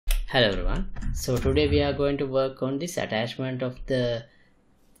Hello everyone. So today we are going to work on this attachment of the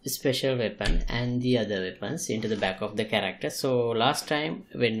special weapon and the other weapons into the back of the character. So last time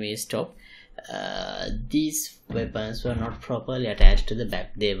when we stopped, these weapons were not properly attached to the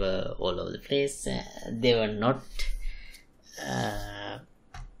back. They were all over the place. They were not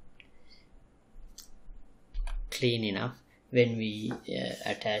clean enough when we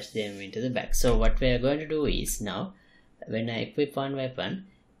attach them into the back. So what we are going to do is, now when I equip one weapon,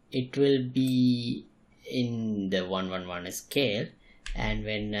 it will be in the 1:1:1 scale, and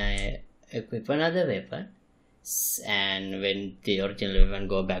when I equip another weapon and when the original weapon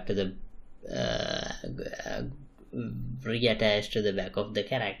go back to the reattached to the back of the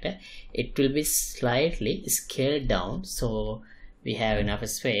character, it will be slightly scaled down, so we have enough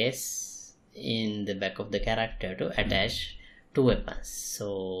space in the back of the character to attach two weapons.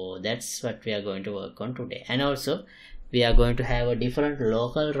 So that's what we are going to work on today. And also we are going to have a different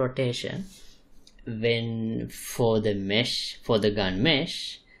local rotation when for the mesh, for the gun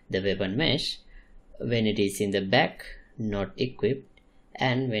mesh, the weapon mesh, when it is in the back not equipped,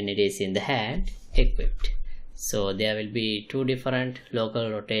 and when it is in the hand equipped. So there will be two different local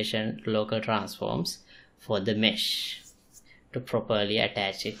rotation, local transforms for the mesh to properly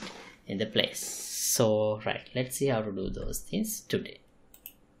attach it in the place. So right, let's see how to do those things today.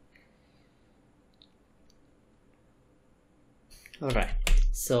 Alright,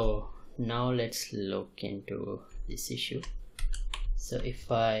 so now let's look into this issue. So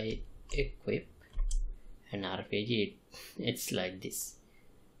if I equip an RPG, it's like this,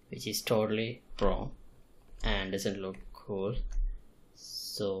 which is totally wrong and doesn't look cool.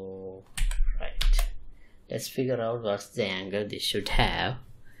 So right, let's figure out what's the angle this should have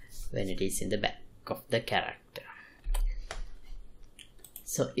when it is in the back of the character.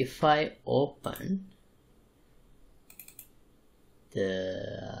 So if I open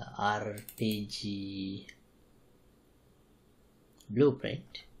the RPG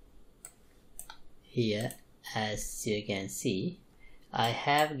blueprint here, as you can see, I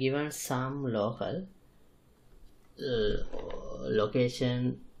have given some local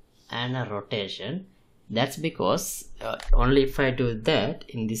location and a rotation. That's because only if I do that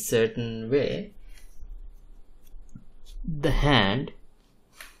in this certain way, the hand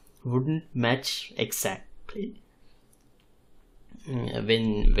wouldn't match exactly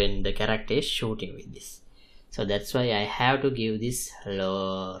when the character is shooting with this. So that's why I have to give this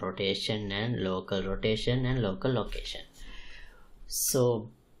low rotation and local location.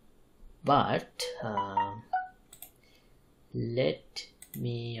 So but let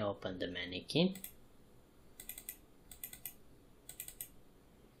me open the mannequin.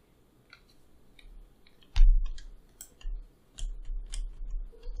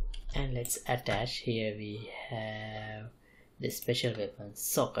 And let's attach. Here we have the special weapon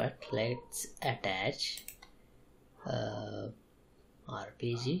socket. Let's attach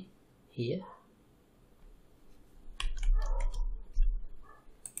RPG here.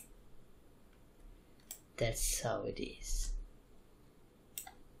 That's how it is.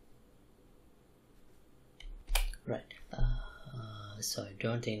 Right. So I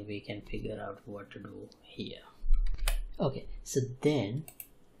don't think we can figure out what to do here. Okay, so then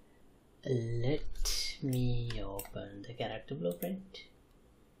let me open the character blueprint.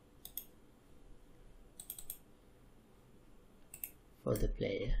 For the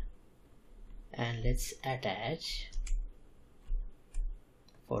player, and let's attach,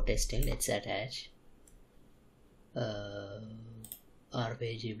 for testing, let's attach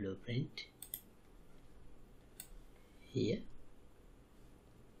RPG blueprint here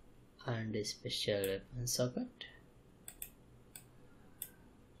and a special weapon socket.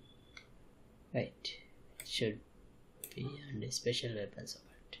 Right, it should be under special weapon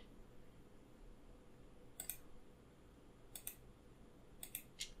socket.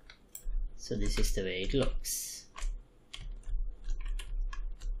 So this is the way it looks.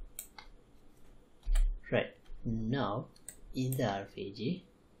 Right, now in the RPG,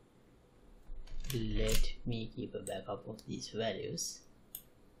 let me keep a backup of these values,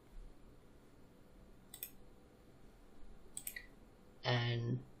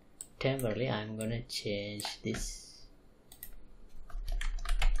 and temporarily I'm gonna change this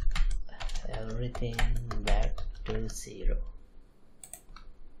everything back to 0.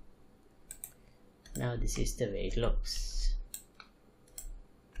 Now this is the way it looks,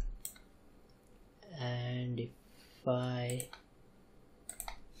 and if I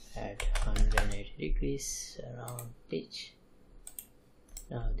add 180 degrees around pitch,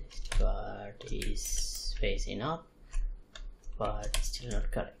 now this part is facing up but still not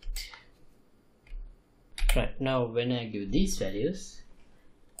correct. Right, now when I give these values,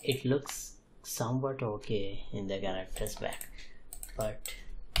 it looks somewhat okay in the character's back, but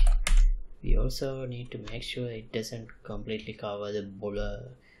we also need to make sure it doesn't completely cover the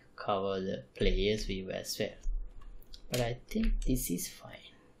bowler, cover the player's view as well. But I think this is fine.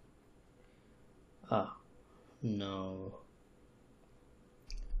 No.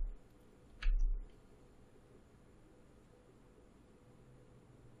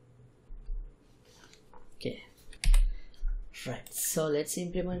 Okay, right, so let's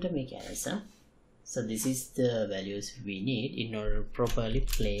implement a mechanism. So this is the values we need in order to properly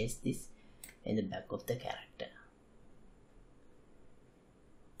place this in the back of the character.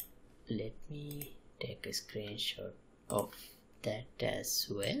 Let me take a screenshot of that as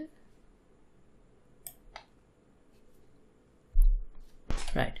well.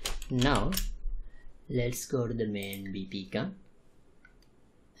 Right, now let's go to the main BP gun,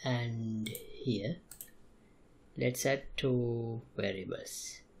 and here let's add two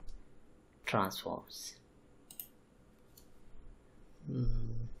variables, transforms.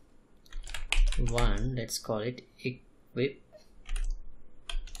 One, let's call it equip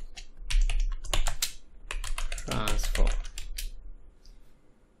transform.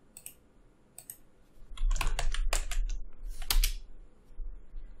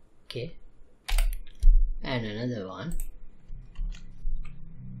 Okay, and another one,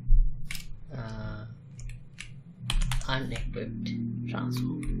 unequipped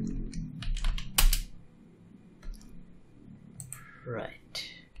transform.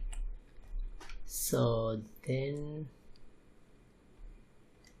 Right, so then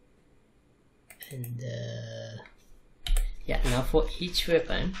now for each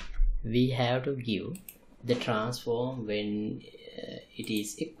weapon we have to give the transform when it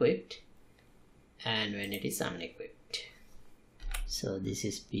is equipped and when it is unequipped. So this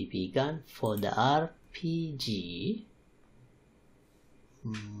is PP gun. For the RPG,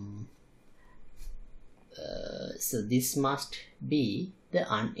 so this must be the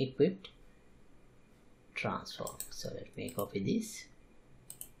unequipped transform. So let me copy this.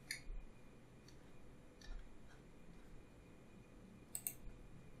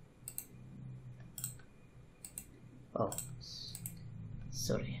 Oh,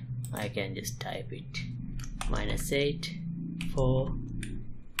 sorry, I can just type it. -8, 4,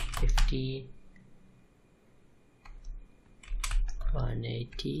 15,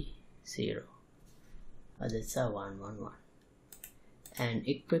 180, 0. Others are 111. And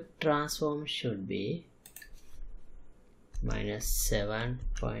equipped transform should be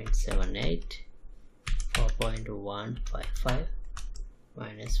 -7.78, 4.155,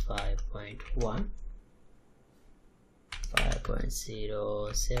 -5.1,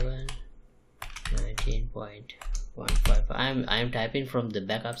 5.07, 19.155. I'm typing from the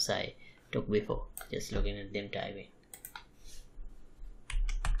backups I took before, just looking at them typing.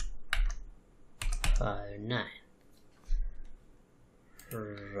 59.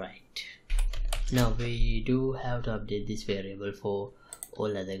 Right, now we do have to update this variable for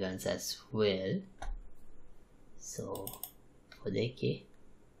all other guns as well. So for the AK,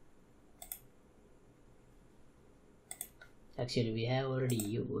 actually we have already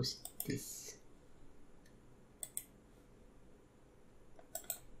used this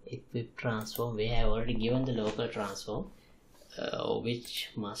equip transform. We have already given the local transform, which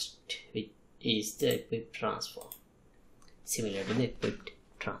is the equip transform, similar to the equipped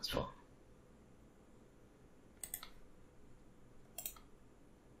transform.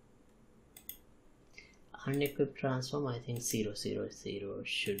 Unequipped transform, I think 000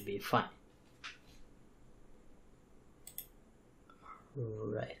 should be fine.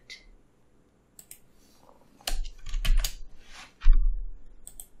 Right,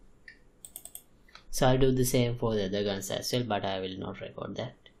 so I'll do the same for the other guns as well, but I will not record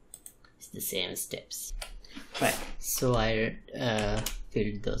that. It's the same steps. Right, so I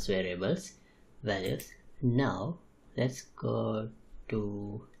filled those values. Now let's go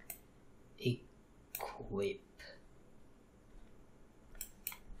to equip.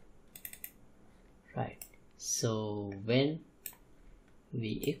 Right, so when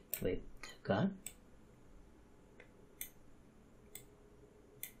we equip the gun,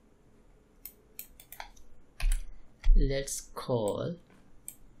 let's call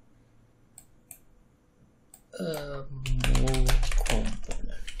move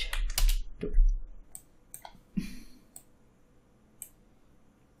component to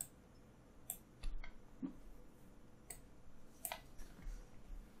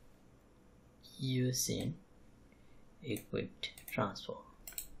using equipped transform.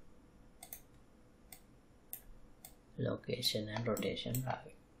 Location and rotation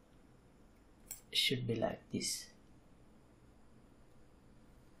right should be like this.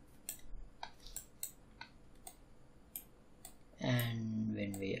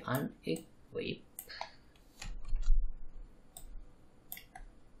 unequip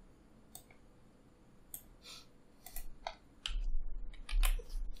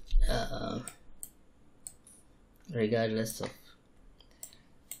regardless of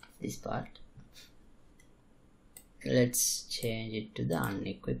this part, let's change it to the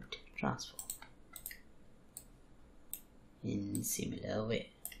unequipped transform in similar way.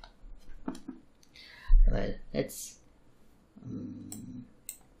 Well, let's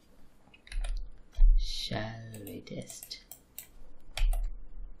shall we test?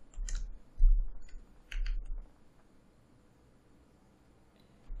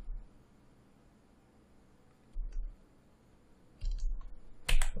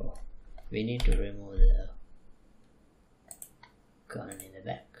 Oh, we need to remove the gun in the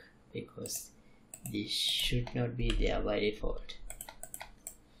back because this should not be there by default.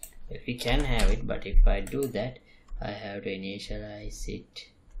 We can have it, but if I do that, I have to initialize it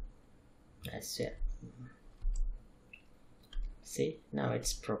as well. See, now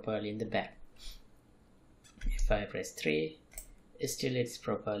it's properly in the back. If I press 3, still it's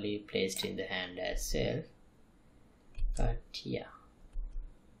properly placed in the hand as well. But yeah,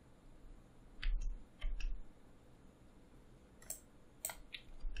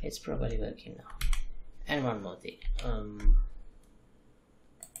 it's probably working now. And one more thing,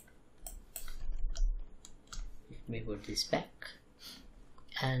 let me put this back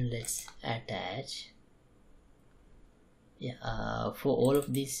and let's attach. Yeah, for all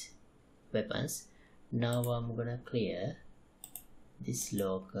of these weapons, now I'm gonna clear this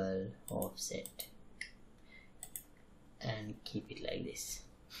local offset and keep it like this.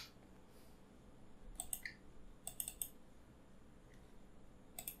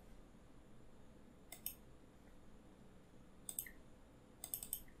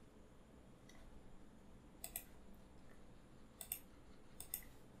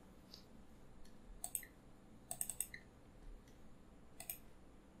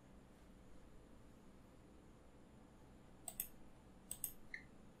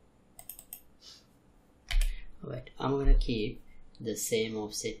 Right, I'm gonna keep the same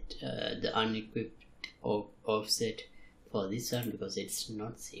offset, the unequipped offset for this one because it's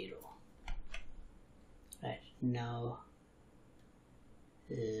not 0. Right, now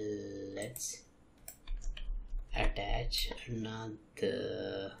let's attach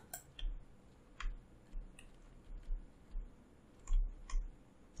another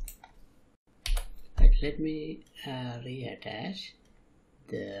right, let me reattach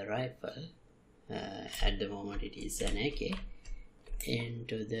the rifle. At the moment it is an AK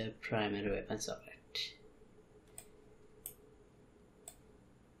into the primary weapon socket.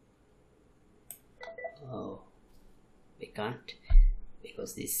 Oh, we can't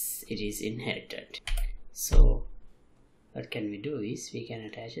because it is inherited. So what can we do is we can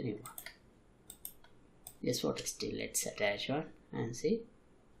attach a new one. Just hold still, let's attach one and see.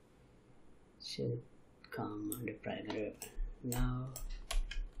 Should come under primary weapon.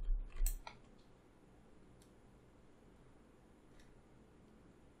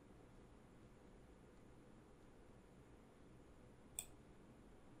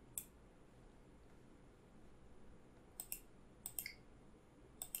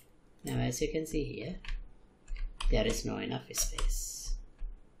 Now as you can see here, there is no enough space.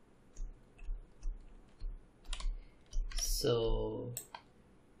 So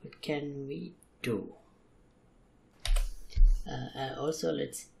what can we do? Also,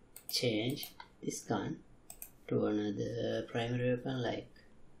 let's change this gun to another primary weapon like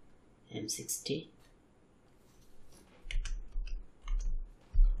M60.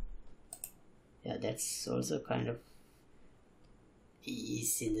 Yeah, that's also kind of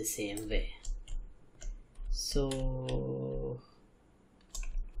is in the same way. So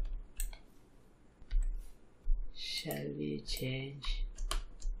shall we change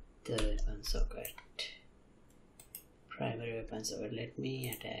the weapon socket, primary weapon socket? Let me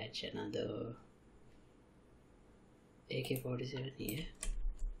attach another AK-47 here.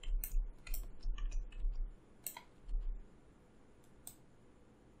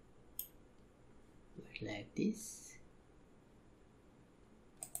 Like this.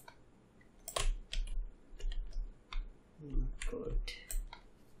 Good.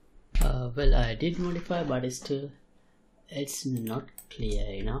 Well, I did modify, but still it's not clear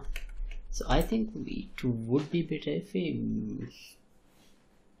enough. So I think it would be better if we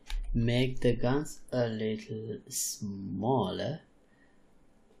make the guns a little smaller,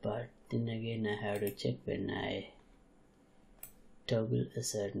 but then again I have to check when I toggle a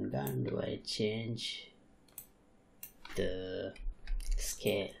certain gun, do I change the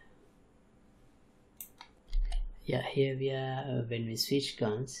scale? Yeah, here we are. When we switch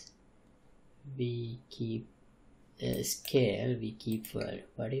guns, we keep scale, we keep world.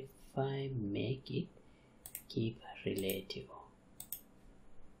 What if I make it keep relative?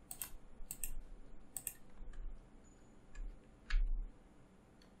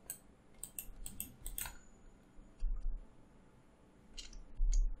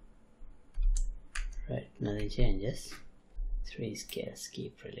 Right, nothing changes. 3 scales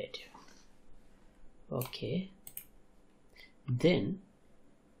keep relative. Okay, then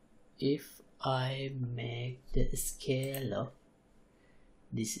if I make the scale of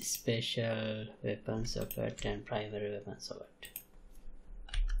this special weapon socket and primary weapon socket,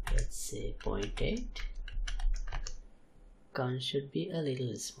 let's say 0.8, gun should be a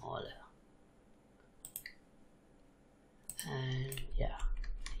little smaller. And yeah,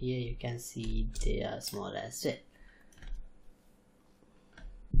 here you can see they are small as well.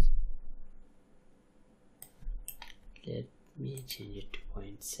 Let me change it to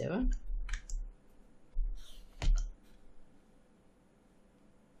 0.7.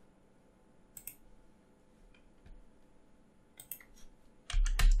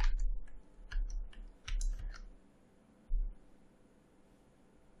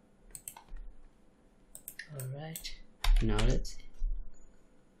 Alright, now let's see.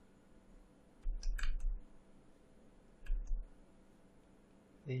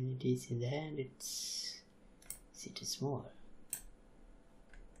 When it is in the hand, it's small.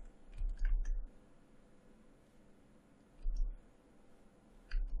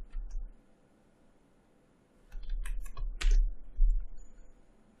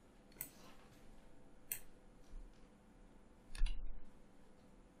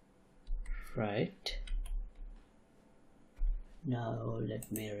 Right, now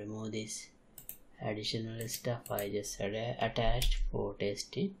let me remove this additional stuff I just had attached for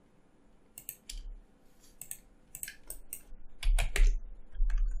testing.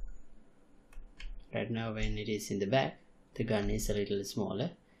 Right now when it is in the back, the gun is a little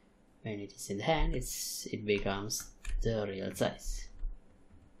smaller. When it is in the hand, it becomes the real size.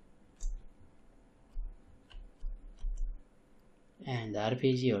 And the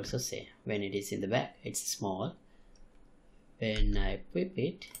RPG also say, when it is in the back, it's small. When I equip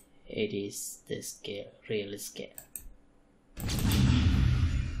it, it is the scale, real scale.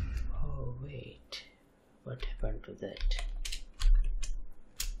 Oh wait, what happened to that?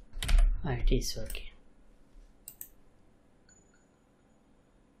 Ah, it is working.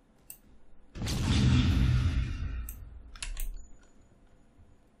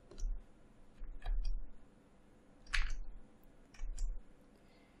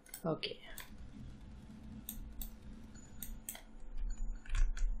 Okay.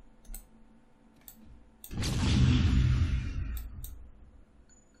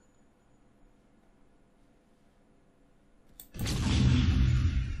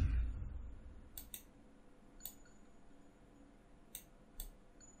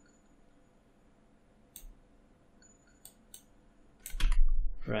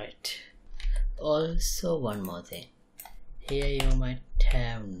 Right. Also, one more thing. Here you might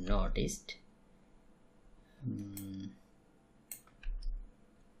have noticed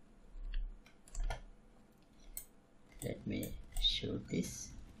let me shoot this,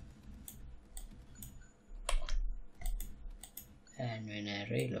 and when I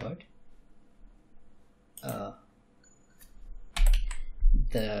reload,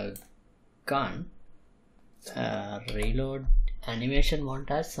 the gun reload animation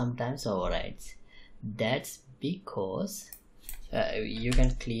montage sometimes overrides. That's because you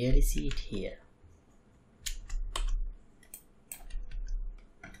can clearly see it here.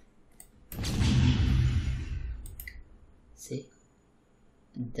 See,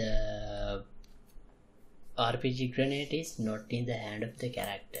 the RPG grenade is not in the hand of the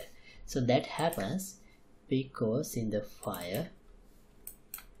character. So that happens because in the fire,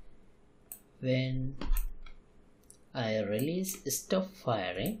 when I release stop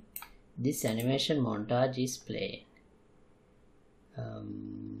firing, this animation montage is playing.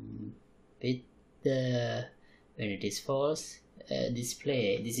 With the when it is false, this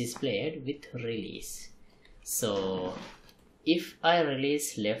is played with release. So if I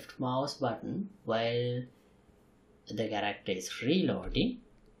release left mouse button while the character is reloading,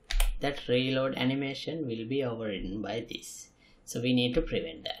 that reload animation will be overridden by this. So we need to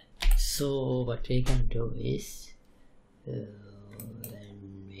prevent that. So what we can do is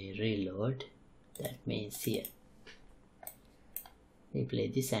when we reload, that means here we play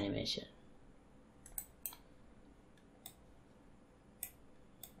this animation.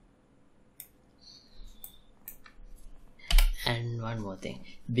 And one more thing,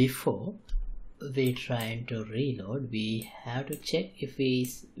 before we're trying to reload, we have to check if we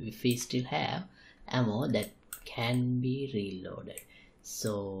still have ammo that can be reloaded.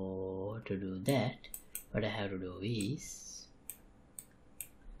 So to do that, what I have to do is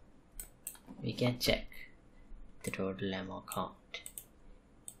we can check the total ammo count.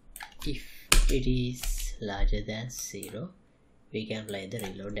 If it is larger than 0, we can apply the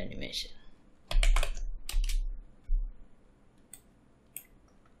reload animation.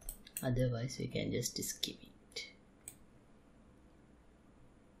 Otherwise we can just skip it.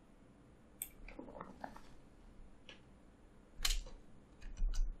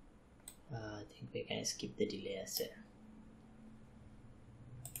 I think we can skip the delay as well.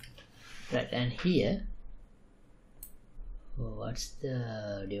 Right, and here, what's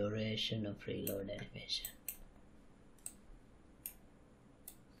the duration of reload animation?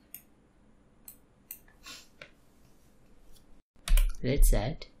 Let's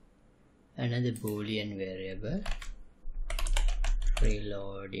add another boolean variable,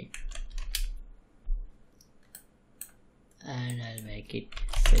 reloading, and I'll make it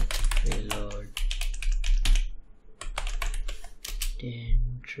set reload then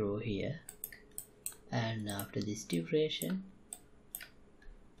true here, and after this duration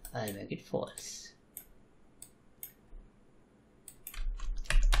I'll make it false.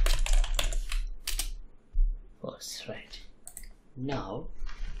 False, right. Now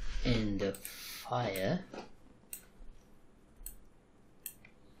in the fire,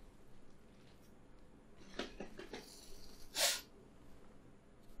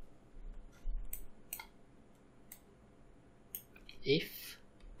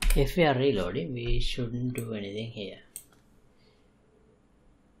 if we are reloading, we shouldn't do anything here.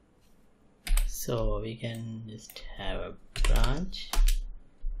 So we can just have a branch,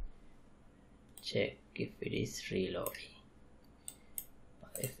 check if it is reloading.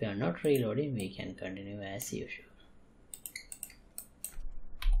 If we are not reloading, we can continue as usual.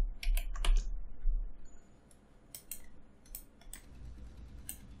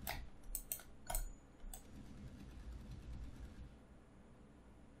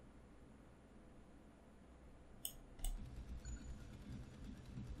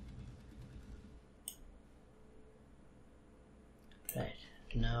 Right,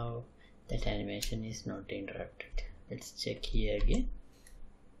 now that animation is not interrupted. Let's check here again.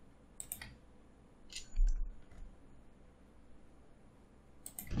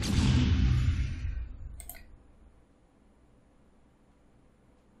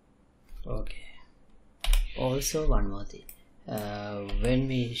 Okay, also one more thing, when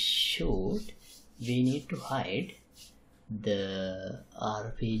we shoot, we need to hide the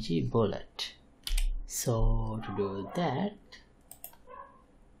RPG bullet. So to do that,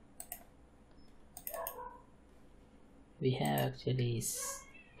 we have actually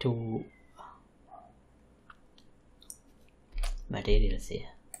two materials here.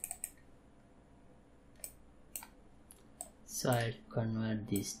 So I'll convert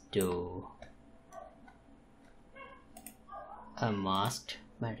this to a masked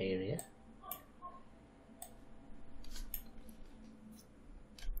material,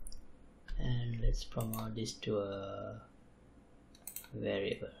 and let's promote this to a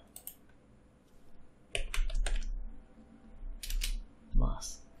variable,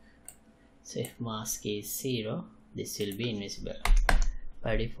 mask. So if mask is 0, this will be invisible.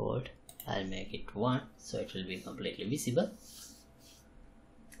 By default I'll make it 1, so it will be completely visible.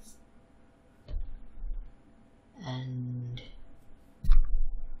 And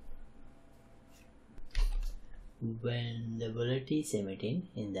when the bullet is emitting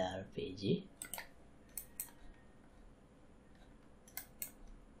in the RPG,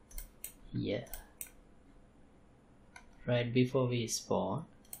 yeah, right before we spawn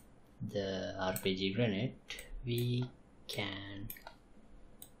the RPG grenade, we can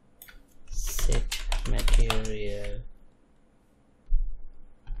set material,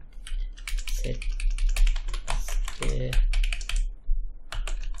 set scale,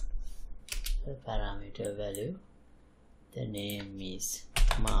 the parameter value, the name is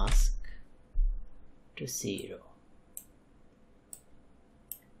mask to 0.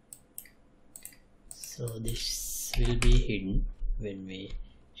 So this will be hidden when we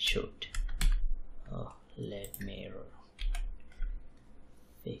shoot. Oh, let me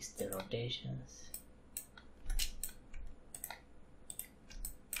fix the rotations.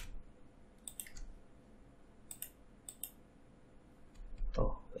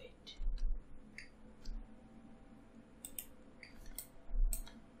 Oh, wait.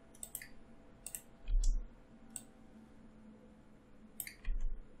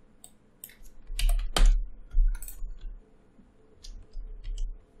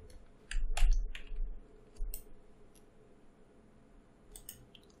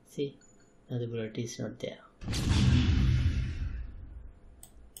 See, now the bullet is not there.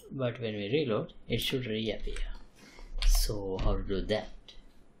 But when we reload, it should reappear. So how to do that?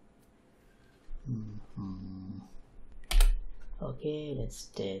 Okay, let's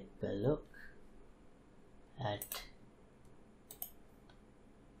take a look at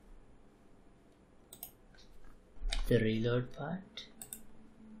the reload part.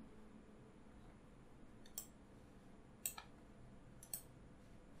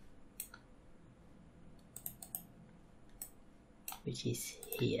 Which is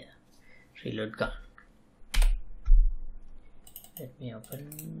here, reload gun. Let me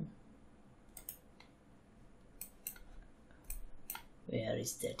open. Where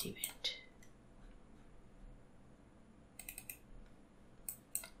is that event?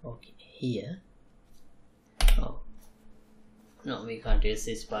 Okay, here. Oh no, we can't use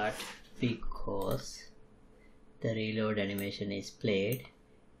this part because the reload animation is played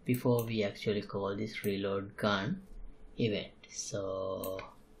before we actually call this reload gun event. So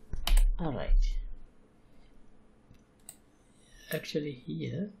alright, actually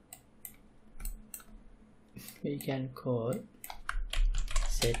here we can call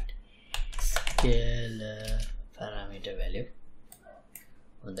set scalar parameter value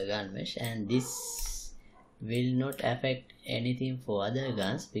on the gun mesh, and this will not affect anything for other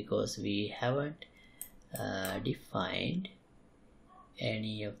guns because we haven't defined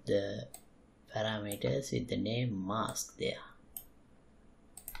any of the parameters with the name mask there.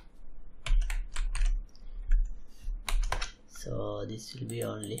 So this will be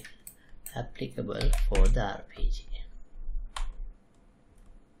only applicable for the RPG.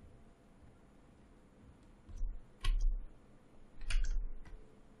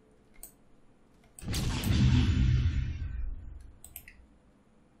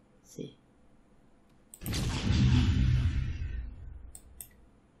 See.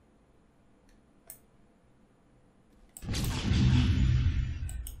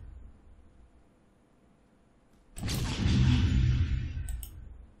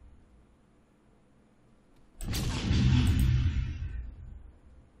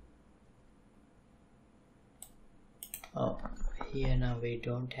 Oh, here now we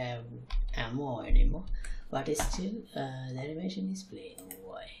don't have ammo anymore, but still the animation is playing.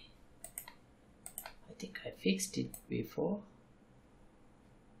 Why? I think I fixed it before.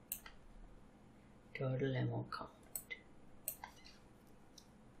 Total ammo count.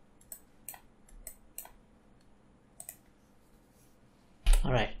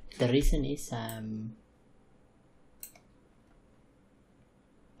 Alright, the reason is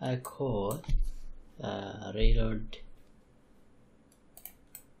I call reload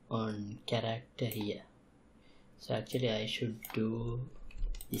on character here. So actually I should do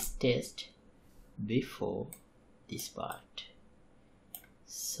this test before this part.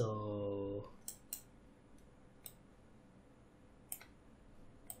 So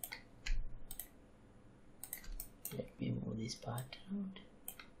let me move this part out.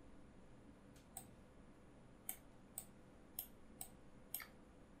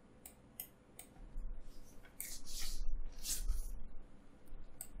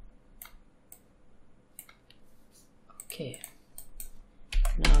 Okay,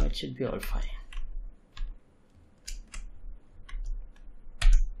 now it should be all fine.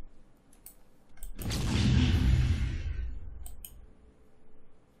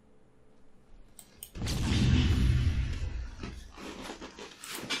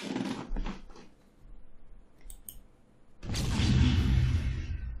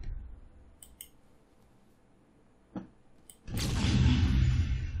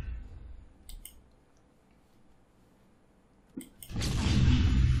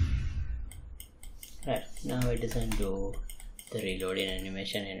 Right, now it doesn't do the reloading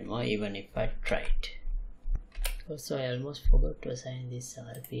animation anymore even if I tried. Also, I almost forgot to assign this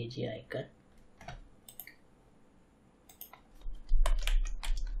RPG icon.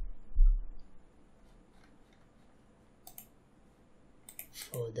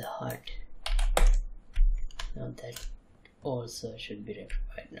 For the heart. Now that also should be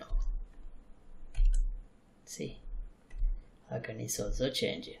rectified now. See, icon is also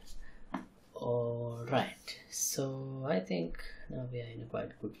changing. Alright, so I think now we are in a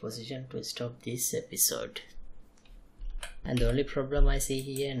quite good position to stop this episode. And the only problem I see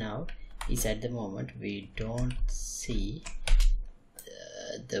here now is at the moment we don't see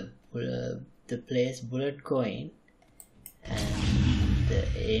the player's bullet going and the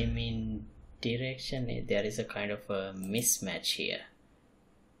aiming direction. There is a kind of a mismatch here.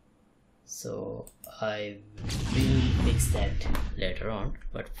 So I will fix that later on,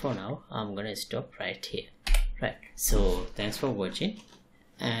 but for now I'm gonna stop right here. Right, so thanks for watching,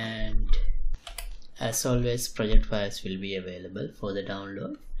 And as always, project files will be available for the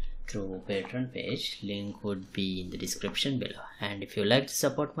download through Patreon page. Link would be in the description below. And if you like to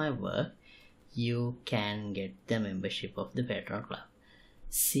support my work, you can get the membership of the Patreon club.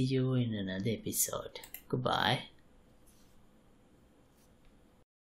 See you in another episode. Goodbye.